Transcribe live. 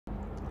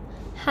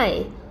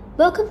Hi,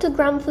 welcome to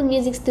Gramophone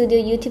Music Studio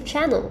YouTube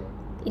channel.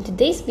 In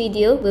today's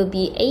video will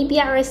be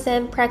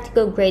ABRSM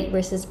practical grade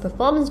versus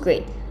performance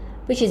grade,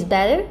 which is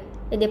better,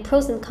 and their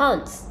pros and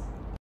cons.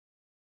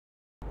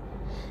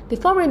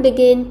 Before we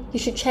begin, you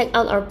should check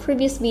out our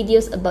previous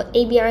videos about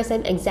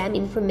ABRSM exam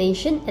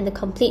information and the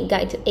complete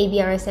guide to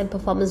ABRSM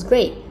performance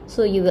grade,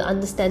 so you will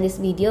understand this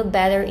video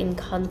better in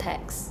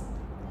context.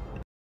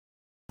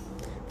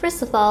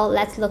 First of all,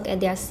 let's look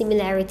at their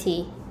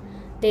similarity.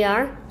 They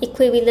are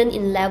equivalent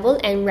in level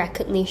and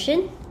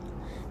recognition.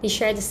 They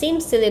share the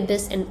same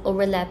syllabus and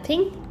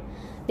overlapping.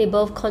 They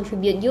both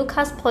contribute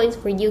UCAS points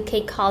for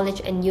UK college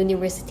and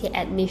university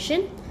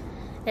admission.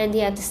 And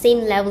they have the same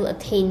level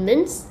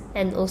attainments,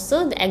 and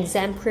also the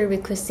exam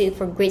prerequisite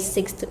for grades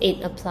 6 to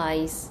 8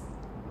 applies.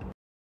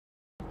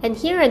 And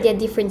here are their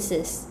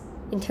differences.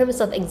 In terms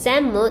of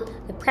exam mode,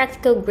 the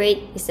practical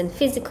grade is a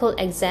physical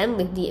exam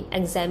with the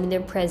examiner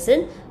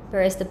present,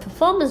 whereas the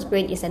performance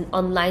grade is an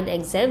online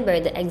exam where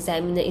the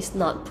examiner is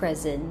not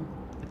present.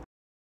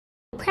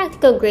 The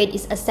practical grade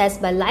is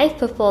assessed by live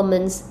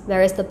performance,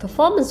 whereas the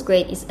performance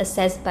grade is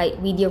assessed by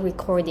video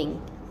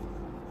recording.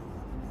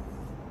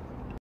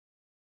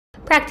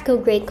 Practical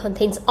grade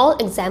contains all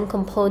exam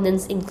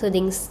components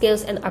including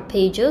scales and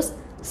arpeggios,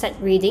 sight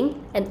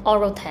reading, and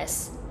oral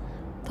tests.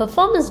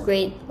 Performance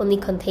grade only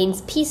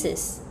contains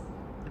pieces.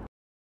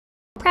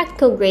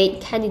 Practical grade,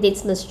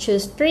 candidates must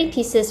choose 3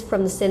 pieces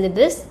from the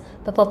syllabus,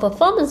 but for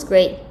performance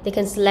grade, they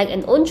can select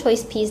an own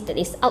choice piece that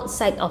is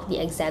outside of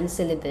the exam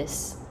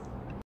syllabus.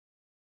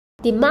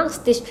 The marks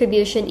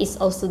distribution is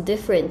also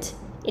different.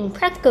 In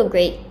practical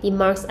grade, the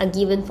marks are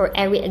given for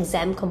every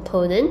exam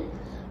component,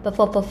 but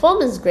for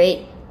performance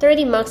grade,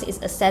 30 marks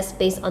is assessed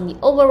based on the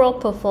overall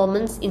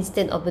performance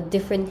instead of a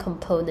different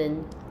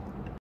component.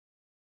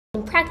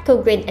 In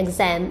practical grade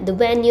exam, the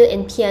venue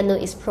and piano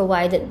is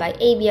provided by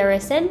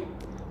ABRSM,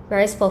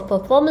 whereas for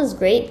performance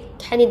grade,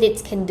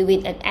 candidates can do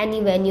it at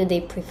any venue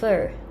they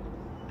prefer.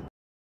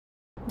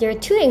 There are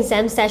 2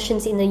 exam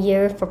sessions in a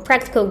year for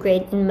practical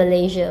grade in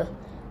Malaysia.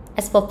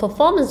 As for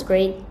performance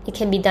grade, it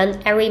can be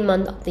done every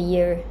month of the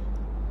year.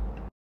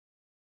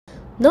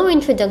 No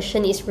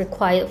introduction is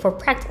required for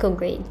practical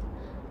grade,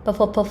 but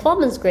for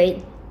performance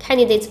grade,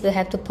 candidates will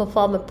have to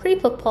perform a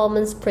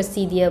pre-performance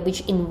procedure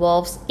which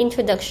involves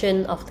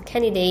introduction of the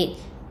candidate,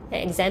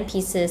 exam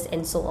pieces,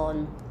 and so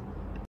on.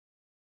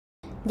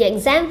 The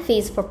exam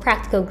fees for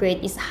practical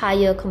grade is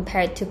higher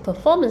compared to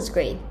performance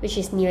grade, which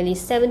is nearly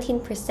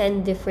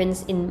 17%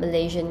 difference in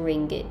Malaysian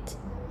ringgit.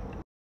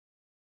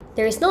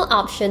 There is no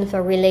option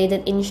for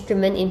related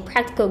instrument in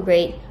practical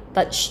grade,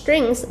 but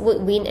strings,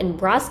 woodwind, and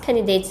brass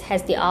candidates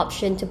has the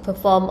option to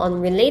perform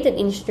on related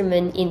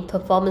instrument in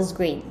performance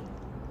grade.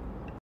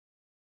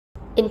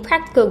 In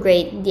practical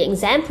grade, the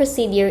exam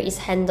procedure is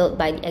handled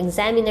by the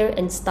examiner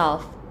and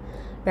staff,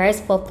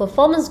 whereas for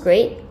performance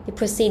grade, the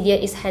procedure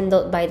is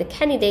handled by the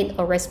candidate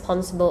or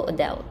responsible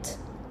adult.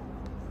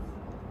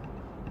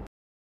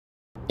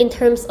 In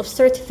terms of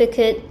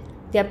certificate,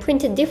 they are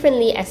printed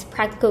differently as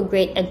practical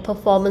grade and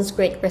performance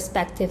grade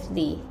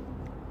respectively.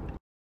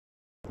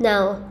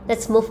 Now,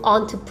 let's move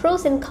on to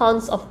pros and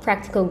cons of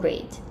practical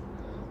grade.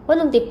 One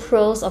of the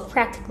pros of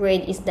practical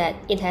grade is that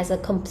it has a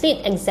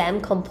complete exam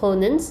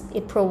components.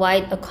 It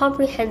provides a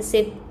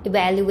comprehensive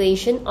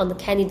evaluation on the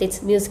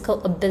candidate's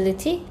musical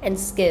ability and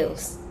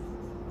skills.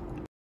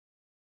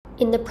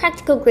 In the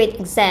practical grade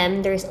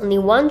exam, there is only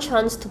one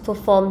chance to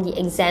perform the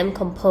exam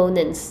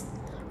components,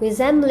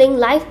 resembling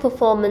live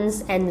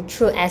performance and the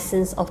true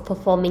essence of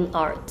performing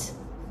art.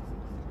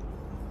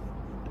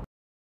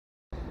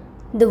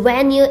 The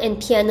venue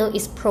and piano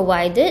is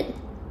provided,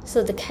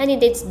 so the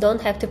candidates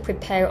don't have to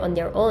prepare on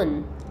their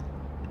own.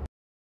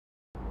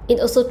 It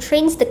also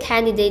trains the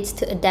candidates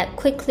to adapt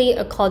quickly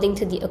according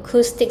to the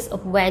acoustics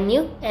of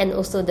venue and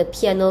also the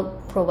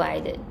piano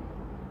provided.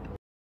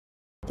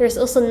 There is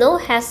also no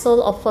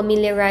hassle of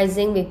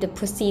familiarizing with the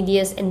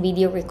procedures and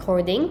video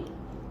recording.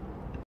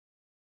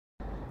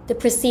 The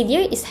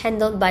procedure is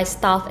handled by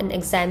staff and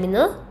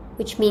examiner,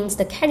 which means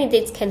the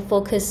candidates can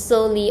focus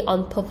solely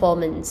on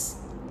performance.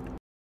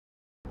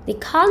 The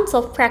cons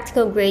of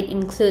practical grade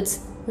includes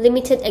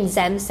limited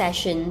exam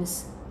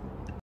sessions.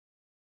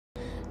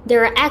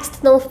 There are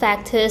external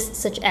factors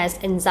such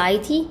as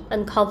anxiety,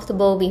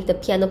 uncomfortable with the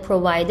piano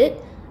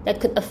provided, that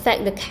could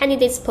affect the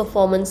candidate's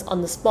performance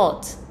on the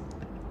spot.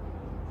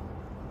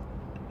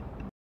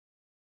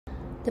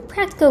 The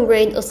practical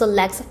grade also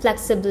lacks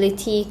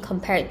flexibility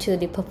compared to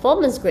the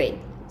performance grade,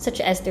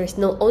 such as there is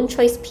no own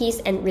choice piece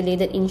and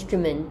related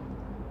instrument.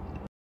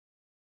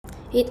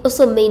 It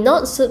also may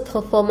not suit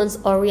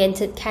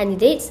performance-oriented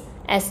candidates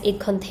as it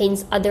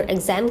contains other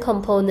exam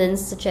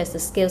components such as the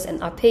scales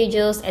and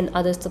arpeggios and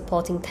other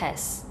supporting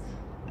tests.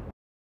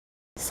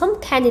 Some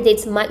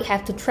candidates might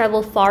have to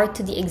travel far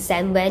to the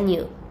exam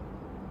venue.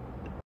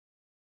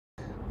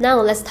 Now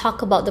let's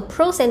talk about the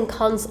pros and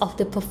cons of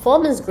the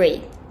performance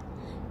grade.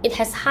 It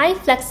has high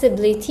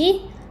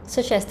flexibility,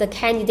 such as the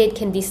candidate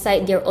can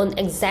decide their own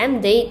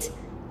exam date,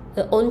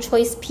 their own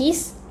choice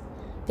piece,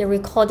 the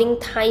recording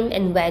time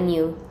and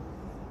venue.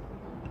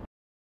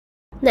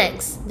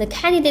 Next, the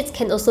candidates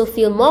can also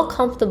feel more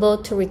comfortable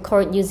to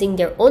record using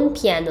their own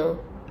piano.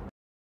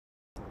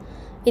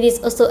 It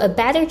is also a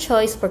better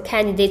choice for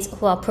candidates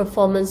who are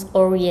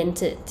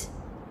performance-oriented.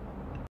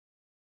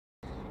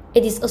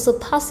 It is also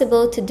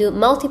possible to do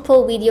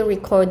multiple video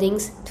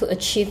recordings to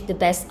achieve the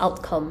best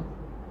outcome.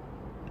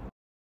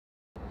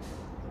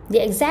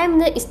 The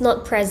examiner is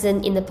not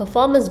present in the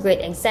performance grade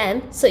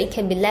exam, so it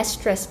can be less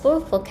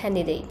stressful for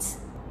candidates.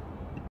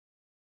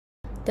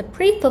 The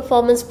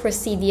pre-performance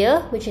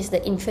procedure, which is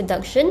the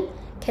introduction,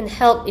 can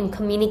help in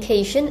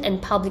communication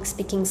and public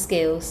speaking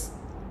skills.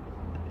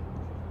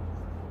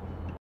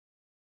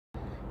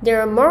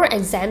 There are more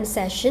exam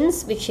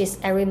sessions, which is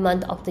every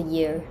month of the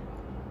year.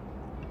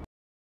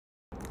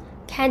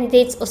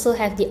 Candidates also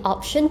have the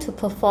option to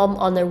perform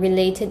on a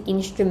related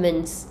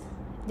instruments.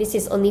 This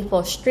is only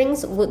for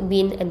strings,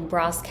 woodwind, and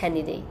brass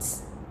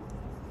candidates.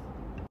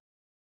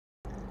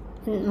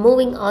 And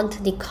moving on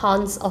to the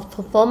cons of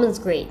performance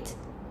grade.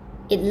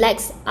 It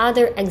lacks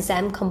other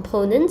exam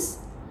components.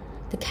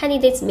 The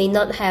candidates may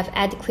not have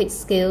adequate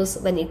skills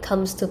when it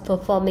comes to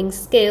performing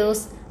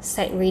skills,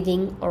 sight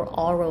reading, or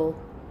oral.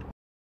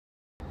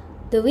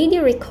 The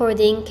video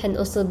recording can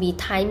also be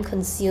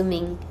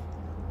time-consuming.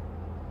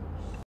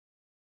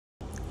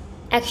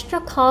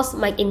 Extra costs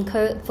might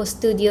incur for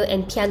studio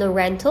and piano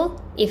rental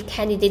if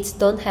candidates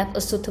don't have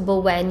a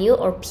suitable venue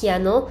or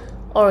piano,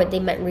 or they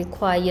might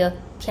require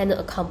piano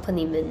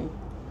accompaniment.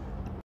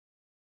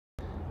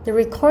 The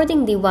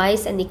recording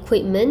device and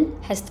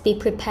equipment has to be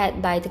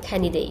prepared by the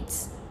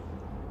candidates.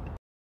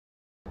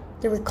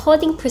 The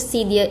recording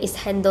procedure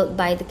is handled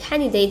by the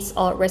candidates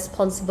or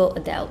responsible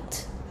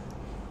adult.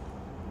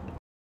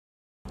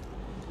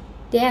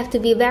 They have to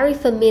be very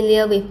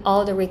familiar with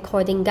all the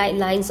recording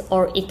guidelines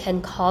or it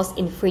can cause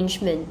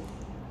infringement.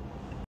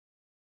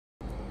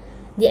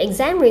 The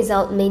exam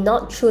result may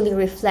not truly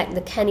reflect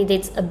the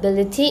candidate's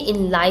ability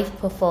in live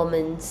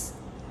performance.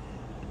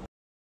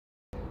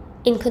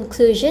 In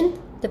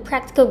conclusion, the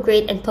practical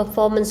grade and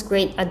performance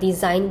grade are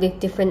designed with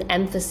different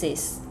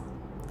emphasis.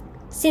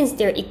 Since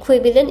they're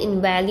equivalent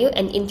in value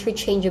and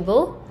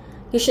interchangeable,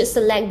 you should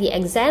select the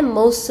exam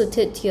most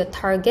suited to your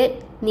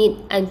target, need,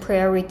 and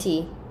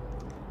priority.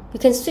 You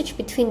can switch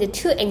between the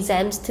two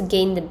exams to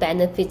gain the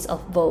benefits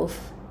of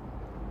both.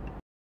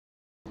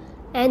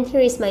 And here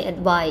is my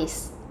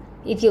advice.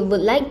 If you would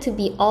like to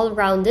be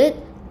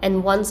all-rounded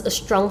and wants a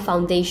strong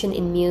foundation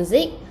in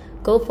music,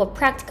 go for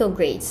practical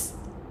grades.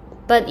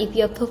 But if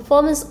you're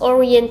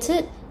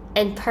performance-oriented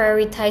and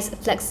prioritize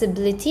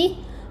flexibility,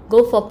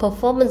 go for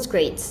performance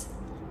grades.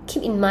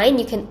 Keep in mind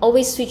you can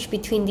always switch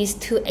between these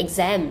two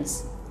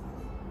exams.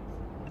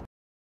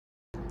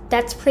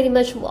 That's pretty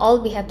much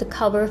all we have to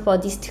cover for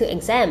these two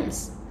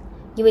exams.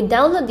 You will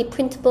download the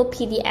printable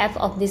PDF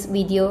of this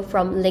video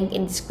from link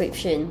in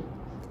description.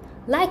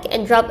 Like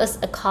and drop us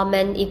a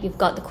comment if you've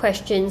got the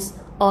questions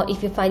or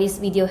if you find this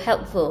video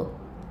helpful.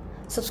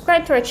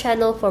 Subscribe to our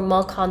channel for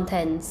more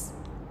contents.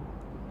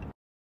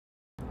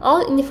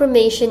 All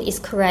information is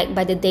correct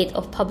by the date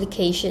of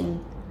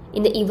publication.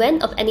 In the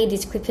event of any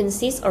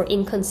discrepancies or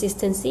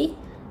inconsistency,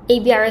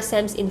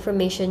 ABRSM's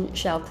information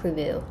shall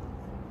prevail.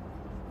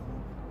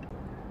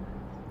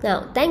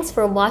 Now, thanks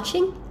for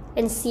watching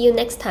and see you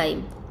next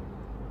time.